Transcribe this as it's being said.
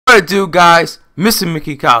What it do, guys? Mr.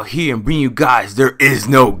 Mickey Cow here and bring you guys There Is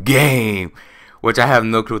No Game, which I have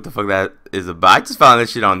no clue what the fuck that is about. I just found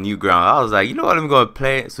this shit on Newground. I was like, you know what, I'm gonna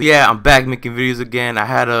play it. So yeah, I'm back making videos again. I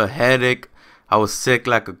had a headache. I was sick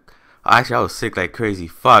like a I was sick like crazy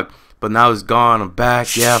fuck, but now it's gone. I'm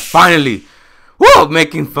back. Yeah, finally. Woo,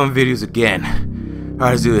 making fun videos again.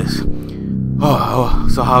 Alright, let's do this.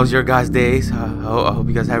 So how's your guys' days? I hope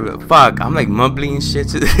you guys have it. Fuck, I'm like mumbling and shit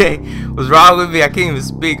today. What's wrong with me? I can't even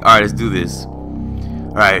speak. Alright, let's do this.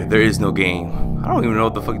 Alright, there is no game. I don't even know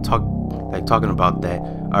what the fuck talking about that.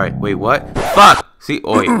 Alright, wait, what? Fuck! See,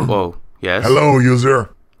 oh wait, whoa, yes. Hello,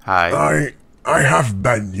 user. Hi. I have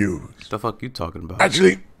bad news. What the fuck you talking about?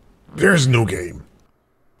 Actually, there's no game.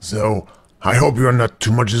 So, I hope you're not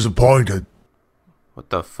too much disappointed.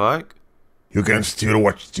 What the fuck? You can still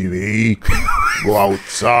watch TV, go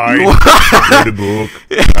outside, read a book,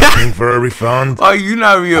 asking for a refund. Oh, you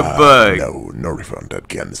not real bug. No refund. That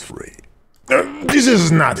game is free. This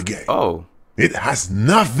is not a game. Oh. It has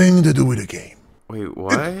nothing to do with a game. Wait,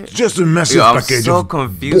 what? It's just a massive package I'm so of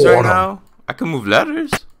confused boredom. right now. I can move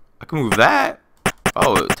letters. I can move that.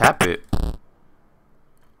 Oh, tap it.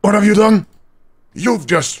 What have you done? You've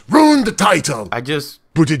just ruined the title. I just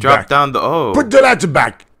Put it dropped back. down the O. Put the letter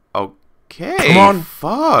back. Okay. Come on.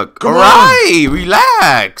 Fuck. Come Alright,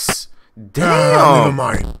 relax. Never Damn.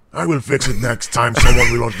 mind. I will fix it next time someone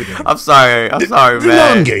will launch the game. I'm sorry, the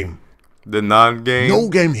man. non-game. The non-game? No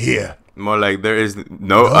game here. More like there is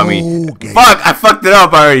no, I mean, game. fuck, I fucked it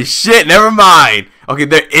up already. Shit, never mind. Okay,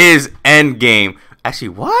 there is end game. Actually,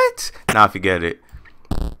 what? Nah, forget it.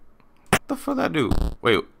 What the fuck did I do?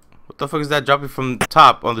 Wait, what the fuck is that dropping from the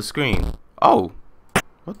top on the screen? Oh,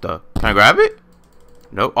 what the? Can I grab it?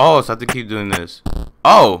 Nope. Oh, so I have to keep doing this.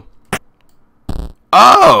 Oh.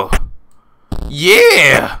 Oh.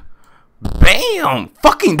 Yeah. Bam.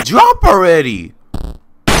 Fucking drop already.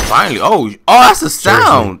 Finally. Oh, that's a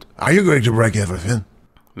sound. Seriously, are you going to break everything?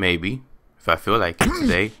 Maybe. If I feel like it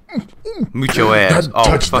today. Mute your ass. Don't Oh,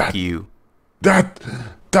 touch fuck that. you. That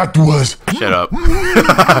was... Shut up. Yo,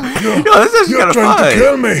 this is You're kind of trying to fun.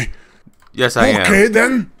 kill me. Yes, I am. Okay,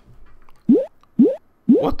 then.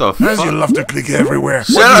 What the As you fuck? love to click everywhere.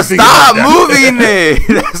 Shut up, stop moving it.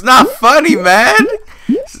 That's not funny, man.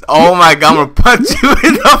 Oh my god, I'm gonna punch you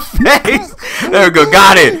in the face. There we go,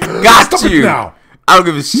 got it. Got Stop you. it now. I don't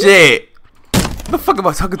give a shit. What the fuck am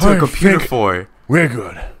I talking to a I computer think- for? We're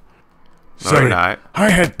good. No, Sorry, you're not. I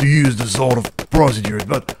had to use the sort of procedures,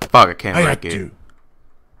 but Fuck, I can't I like had it. to.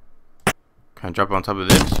 Can I drop on top of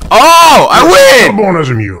this? Oh, I win! Come on, as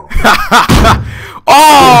a mule.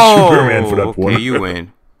 Oh! Superman for that Okay, one. you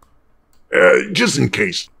win. Just in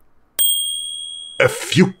case. A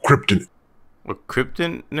few kryptonite. What,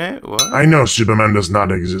 Kryptonite? What? I know Superman does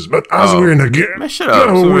not exist, but as Oh. we're in a game, Man, shut up.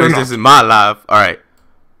 no, So we're this not. is my life. Alright.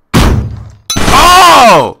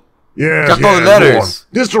 Oh! Yeah, Drop all the go letters.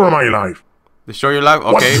 on. Destroy my life. Destroy your life?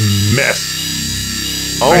 What Okay. a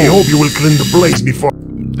mess. Oh, I hope you will clean the place before.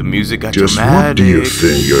 the music got Just dramatic. what do you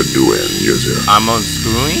think you're doing, user? I'm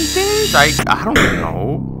unscrewing things? I don't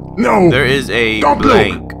know. No, There is a don't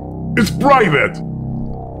blank. look. It's private.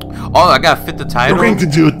 Oh, I gotta fit the You're title? going to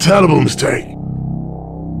do a terrible mistake.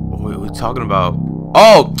 What are we talking about?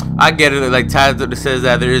 Oh, I get it. Like title that says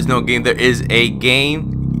that there is no game. There is a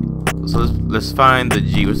game. So let's find the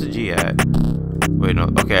G. Where's the G at? Wait, no.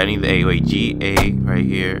 Okay, I need the A. Wait, G A right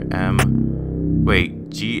here. M. Wait,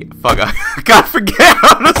 G. Fuck, I gotta forget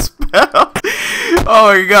how to spell.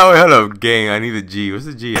 Oh my god, wait, hold up, gang. I need the G. Where's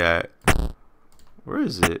the G at? Where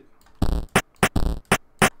is it?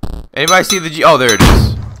 Anybody see the G? Oh, there it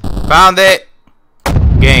is. Found it.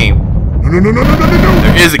 Game. No.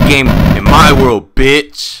 There is a game in my world,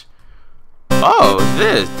 bitch. Oh, what's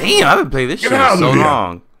this? Damn, I haven't played this shit out in of so here.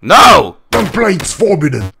 long. No! Don't play, it's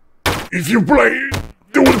forbidden. If you play,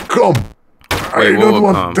 they will come. I Wait, what don't will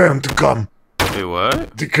want come? them to come. Wait,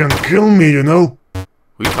 what? They can kill me, you know? What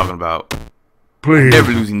are you talking about? Please.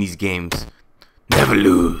 Never losing these games. Never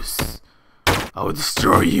lose. I will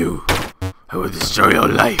destroy you. I will destroy your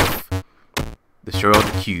life. Destroy all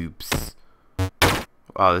the cubes.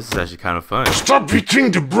 Wow, this is actually kind of fun. Stop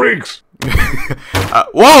hitting the bricks.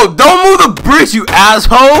 Whoa, don't move the bricks, you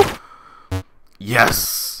asshole!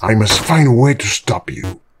 Yes. I must find a way to stop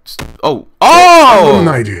you. Oh. I have an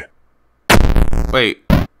Oh! idea. Wait.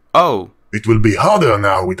 Oh. It will be harder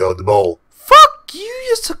now without the ball. Fuck you! You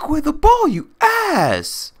just took away the ball, you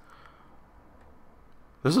ass!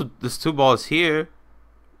 There's two balls here.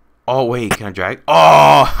 Oh wait, can I drag?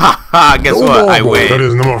 Oh, haha! Guess No what? more I ball. That win.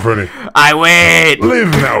 is no more funny. I win.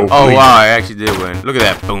 Live now, Oh please. wow, I actually did win. Look at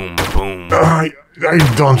that! Boom, boom. I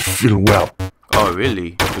don't feel well. Oh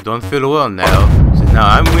really? You don't feel well now. So now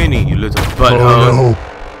I'm winning. meaning, you little butthole? Oh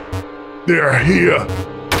no. They are here.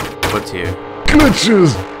 What's here?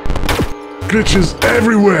 Glitches. Glitches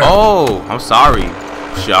everywhere. Oh, I'm sorry.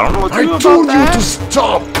 Shit, I don't know what to do I about told you that. to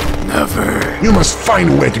stop. Never. You must find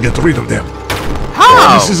a way to get rid of them.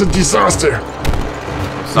 How? This is a disaster.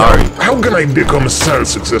 I'm sorry. Now, how can I become a sales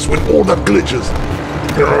success with all the glitches?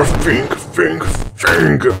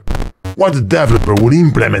 Think. What developer would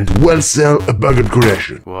implement well-sell a bugged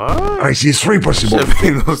creation? What? I see three possible Shit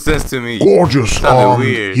made no sense to me. gorgeous Sounded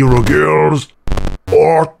weird. hero girls,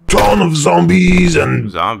 or ton of zombies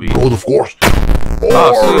and Zombie. gold, of course.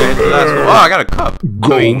 Oh, so that's the last one. Oh, I got a cup.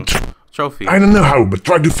 gold. Trophy. I don't know how, but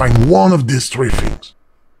try to find one of these three things.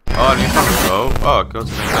 Oh, I need to go. Oh, go to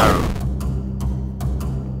the arrow.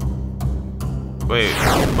 Wait,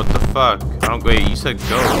 what the fuck? I don't. Wait, you said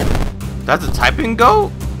go. That's a typing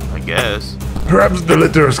go? I guess. Perhaps the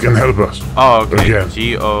letters can help us. Oh, okay. Again.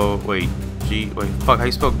 G-O. Wait. Wait, fuck. How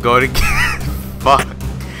you spell goat again? Fuck.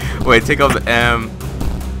 Wait, take off the M.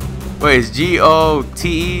 Wait, it's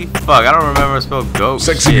G-O-T-E? Fuck, I don't remember how to spell goat.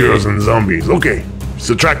 Sexy Shit. girls and zombies. Okay, it's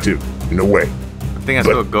attractive in a way. I think I But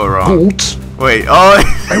spelled goat wrong. goats? Wait, oh.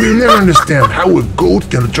 I will never understand how a goat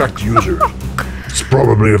can attract users. It's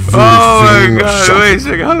probably a voodoo Oh thing my or god, something. wait a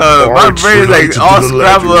second, hold on. Or My it's brain is related like to all the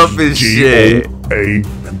scrambled up letters and shit.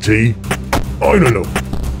 G-O-A and T. I don't know.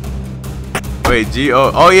 Wait,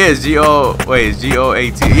 G-O, oh yeah, it's G-O, wait, it's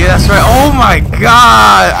G-O-A-T. Yeah, that's right. Oh my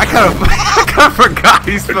god, I kind of forgot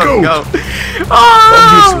you spelled goat. go.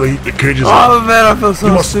 Oh! Obviously, the cage is Oh out. man, I feel so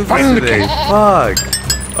You must stupid find the today. key. Fuck.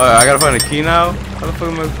 Alright, I gotta find a key now? How the fuck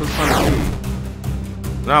am I supposed to find a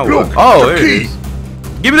key? Now Look, what? Oh, the there it key. is.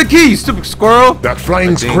 Give me the key, you stupid squirrel. That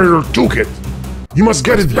flying think- squirrel took it. You must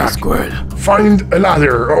get it back. Squirrel. Find a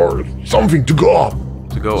ladder or something to go up.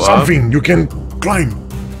 To go Something you can climb. up.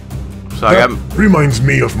 So I That got. reminds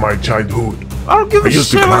me of my childhood. I don't give I a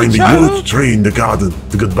used to shit about climb the childhood. huge tree in the garden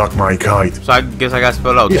to get back my kite. So I guess I got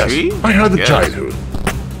spelled out Yes, tree? I had a Yes. childhood.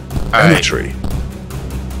 And a Alright. tree.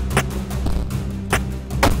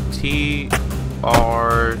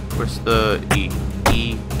 T-R. Where's the E?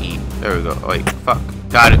 E. There we go. Wait, fuck.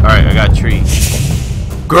 Got it. Alright, I got tree.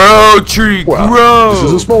 Grow tree, Well, grow! this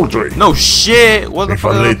is a small tree. No shit! What the If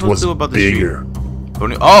fuck am I only it supposed was to do about this tree? bigger.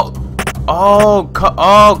 Oh,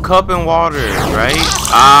 cup and water, right?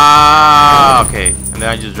 Ah, okay. And then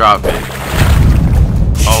I just drop it.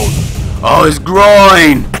 Oh, it's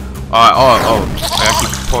growing. Oh, I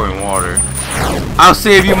keep pouring water. I'll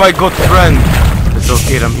save you, my good friend. It's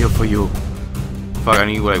okay, I'm here for you. Fuck, I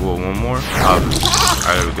need like what, one more? Alright,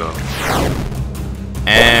 there we go.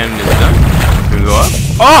 And it's done. Can we go up?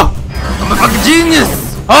 Oh, I'm a fucking genius.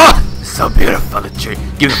 Oh. So beautiful, the tree.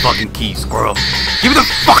 Give me the fucking key, squirrel. Give me the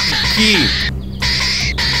fucking key.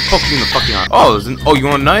 Fuck me in the fucking eye. Oh, you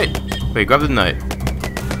want a nut? Wait, grab the nut.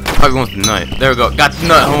 Probably wants the nut. There we go. Got the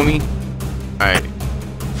nut, homie. Alright.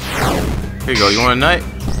 Here you go. You want a nut?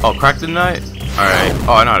 Oh, crack the nut? Alright.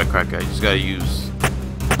 Oh, I know how to crack it. I just gotta use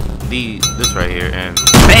this right here and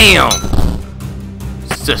BAM!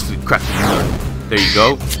 Successfully crack the nut. There you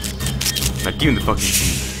go. Now give me the fucking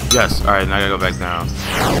key. Yes. Alright, now I gotta go back down.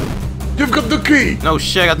 You've got the key. No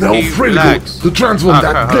shit, I got the Now key. freely go Relax. to transform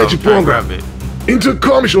that hold on, glitchy try and program grab it. into a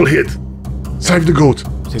commercial hit. Save the goat.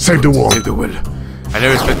 Save the world. Save the world. I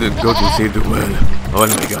never expected the goat to save the world. Oh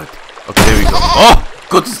my god. Okay, there we go. Oh!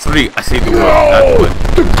 Goat is 3. I saved the world. That's No! good.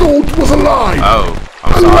 The goat was alive. Oh,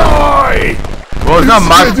 I'm A sorry. lie. Well, it's not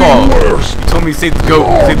my getting fault. worse. You told me to save the goat.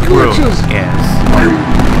 Oh, Save the world. glitches. Yes. I'm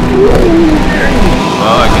rolling.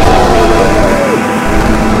 Well, I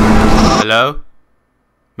guess. Hello?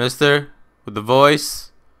 Mister? With the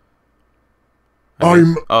voice?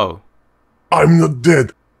 I'm Oh. not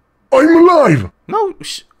dead. I'm alive. No,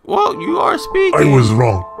 well, you are speaking. I was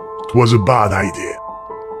wrong. It was a bad idea.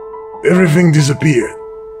 Everything disappeared.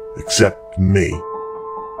 Except me.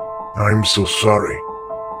 I'm so sorry.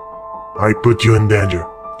 I put you in danger.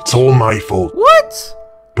 It's all my fault. What?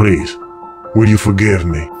 Please, will you forgive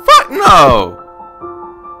me? Fuck no!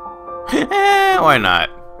 Why not?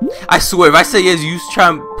 I swear, if I say yes, you try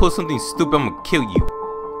and pull something stupid, I'm gonna kill you.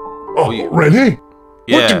 Oh, yeah. really?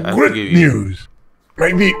 Yeah, What I great forgive you. news.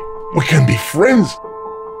 Maybe we can be friends?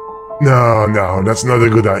 No, that's not a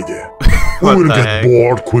good idea. We What will the get heck?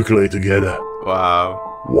 bored quickly together. Wow.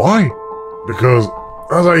 Why? Because,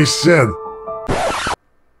 as I said,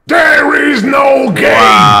 there is no game!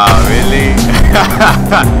 Wow, really?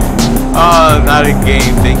 Oh, not a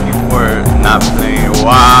game. Thank you for not playing.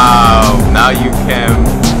 Wow. Now you can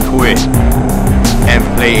quit and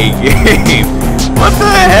play a game. What the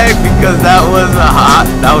heck? Because that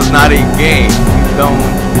was not a game. You don't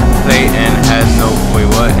play and has no wait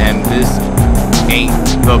what? And this ain't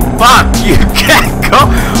the fuck? You can't go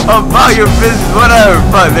about your business, whatever.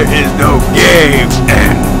 Fuck, there is no game.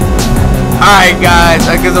 Alright guys,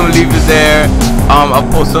 I guess I'm gonna leave it there. I'll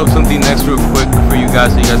post up something next real quick for you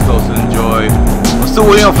guys so you guys can also enjoy. I'm still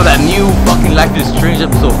waiting on for that new fucking Life is Strange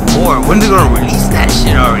episode 4. When are they gonna release that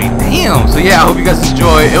shit already? Damn. So yeah, I hope you guys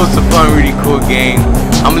enjoy. It was a fun, really cool game.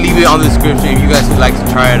 I'm gonna leave it on the description if you guys would like to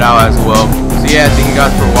try it out as well. So yeah, thank you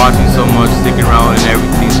guys for watching so much, sticking around and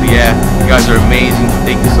everything. So yeah, you guys are amazing.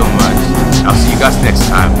 Thank you so much. I'll see you guys next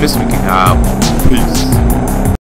time. Miss Mickey out. Peace.